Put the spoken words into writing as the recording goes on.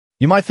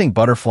You might think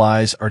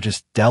butterflies are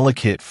just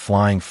delicate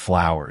flying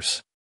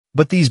flowers,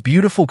 but these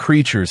beautiful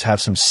creatures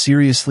have some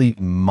seriously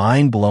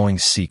mind-blowing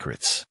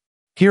secrets.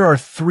 Here are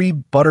 3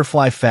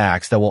 butterfly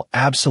facts that will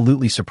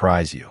absolutely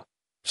surprise you,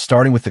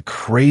 starting with the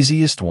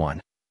craziest one.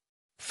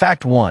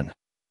 Fact 1.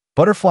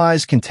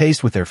 Butterflies can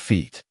taste with their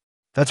feet.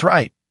 That's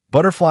right,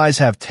 butterflies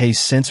have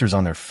taste sensors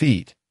on their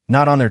feet,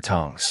 not on their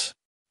tongues.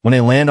 When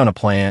they land on a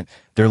plant,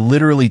 they're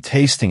literally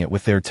tasting it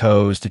with their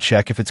toes to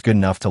check if it's good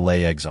enough to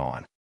lay eggs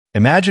on.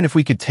 Imagine if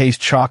we could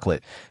taste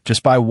chocolate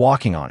just by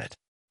walking on it.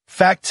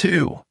 Fact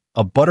 2.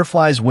 A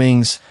butterfly's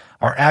wings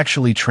are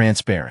actually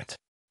transparent.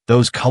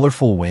 Those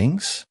colorful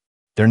wings?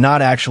 They're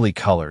not actually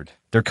colored.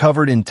 They're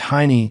covered in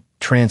tiny,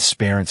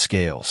 transparent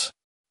scales.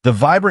 The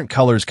vibrant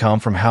colors come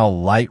from how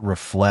light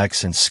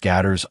reflects and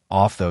scatters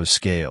off those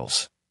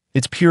scales.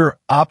 It's pure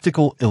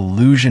optical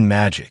illusion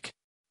magic.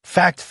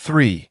 Fact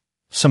 3.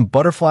 Some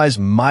butterflies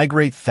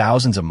migrate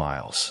thousands of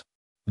miles.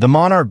 The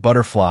monarch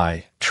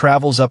butterfly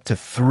travels up to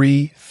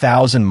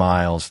 3,000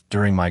 miles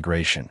during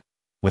migration,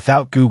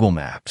 without Google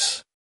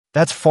Maps.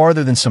 That's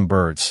farther than some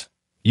birds,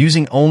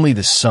 using only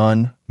the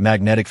sun,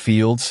 magnetic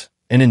fields,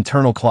 and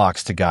internal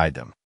clocks to guide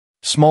them.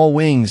 Small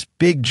wings,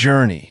 big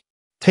journey.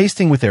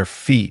 Tasting with their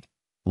feet,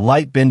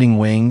 light-bending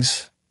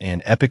wings,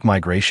 and epic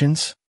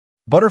migrations.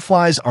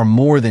 Butterflies are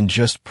more than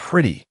just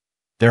pretty.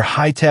 They're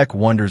high-tech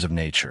wonders of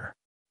nature.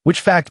 Which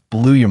fact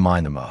blew your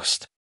mind the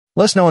most?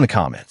 Let us know in the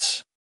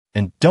comments.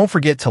 And don't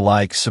forget to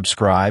like,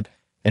 subscribe,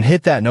 and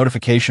hit that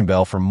notification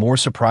bell for more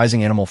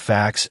surprising animal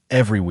facts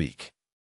every week.